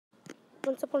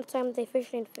Once upon a time, they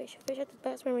fished named Fish. Fish had the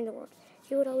best memory in the world.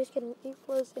 He would always get an A+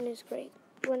 in his grade.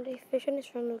 One day, Fish and his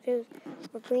friend Lucas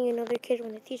were bringing another kid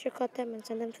when the teacher caught them and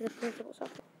sent them to the principal's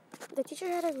office. The teacher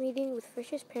had a meeting with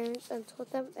Fish's parents and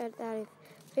told them that if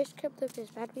Fish kept up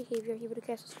his bad behavior, he would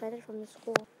get suspended from the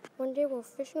school. One day, while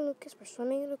Fish and Lucas were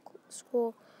swimming in the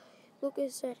school,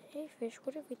 Lucas said, "Hey Fish,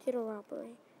 what if we did a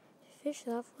robbery?" Fish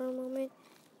thought for a moment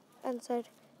and said,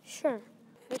 "Sure."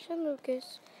 Fish and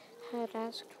Lucas had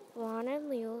asked Ron and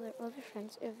Leo, their other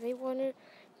friends, if they wanted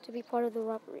to be part of the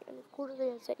robbery, and of course they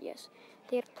had said yes.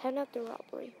 They had planned out the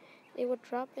robbery. They would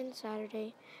drop in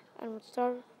Saturday and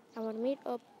would meet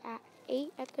up at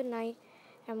 8 at the night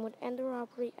and would end the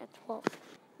robbery at 12.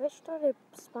 Fish started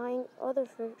spying other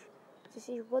fish to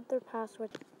see what their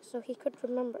passwords were so he could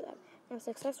remember them, and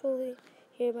successfully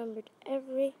he remembered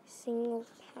every single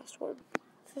password.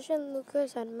 Fish and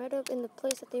Lucas had met up in the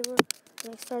place that they were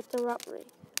going to start the robbery,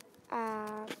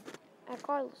 at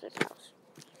Carlos's house,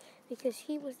 because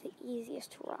he was the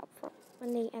easiest to rob from.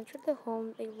 When they entered the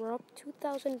home, they robbed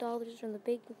 $2,000 from the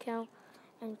bank account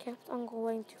and kept on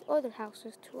going to other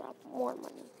houses to rob more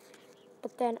money.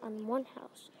 But then on one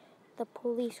house, the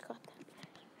police got them.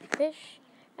 Fish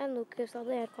and Lucas thought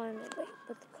they had gotten away,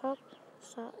 but the cop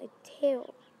saw a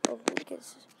tail of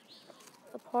Lucas,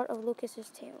 a part of Lucas's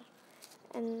tail,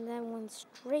 and then went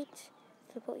straight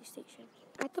to the police station.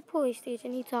 At the police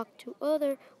station, he talked to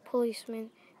other policemen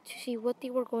to see what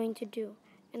they were going to do,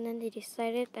 and then they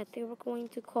decided that they were going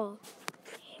to call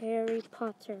Harry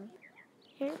Potter.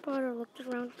 Harry Potter looked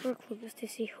around for clues to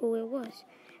see who it was,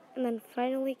 and then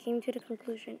finally came to the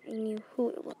conclusion he knew who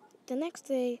it was. The next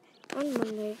day, on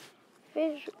Monday,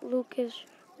 Fish, Lucas,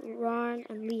 Ron,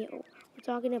 and Leo were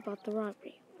talking about the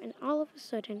robbery, and all of a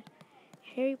sudden,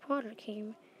 Harry Potter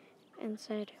came and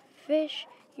said, "Fish,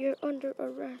 you're under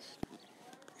arrest."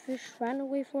 Fish ran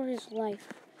away for his life,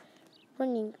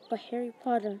 running, but Harry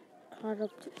Potter caught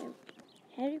up to him.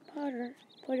 Harry Potter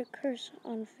put a curse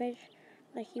on Fish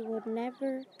that he would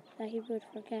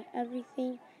forget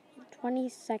everything in 20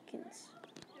 seconds.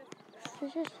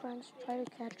 Fish's friends tried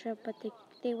to catch up, but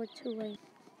they were too late.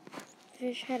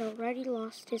 Fish had already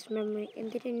lost his memory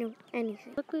and didn't know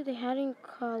anything. Luckily, they hadn't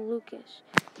caught Lucas,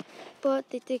 but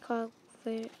they did call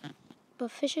Fish. But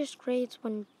Fish's grades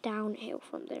went downhill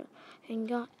from there and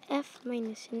got F-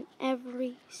 in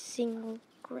every single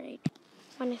grade.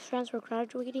 When his friends were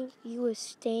graduating, he was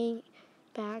staying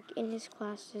back in his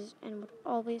classes and would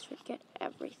always forget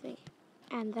everything.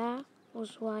 And that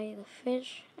was why the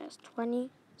fish has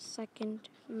 20-second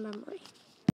memory.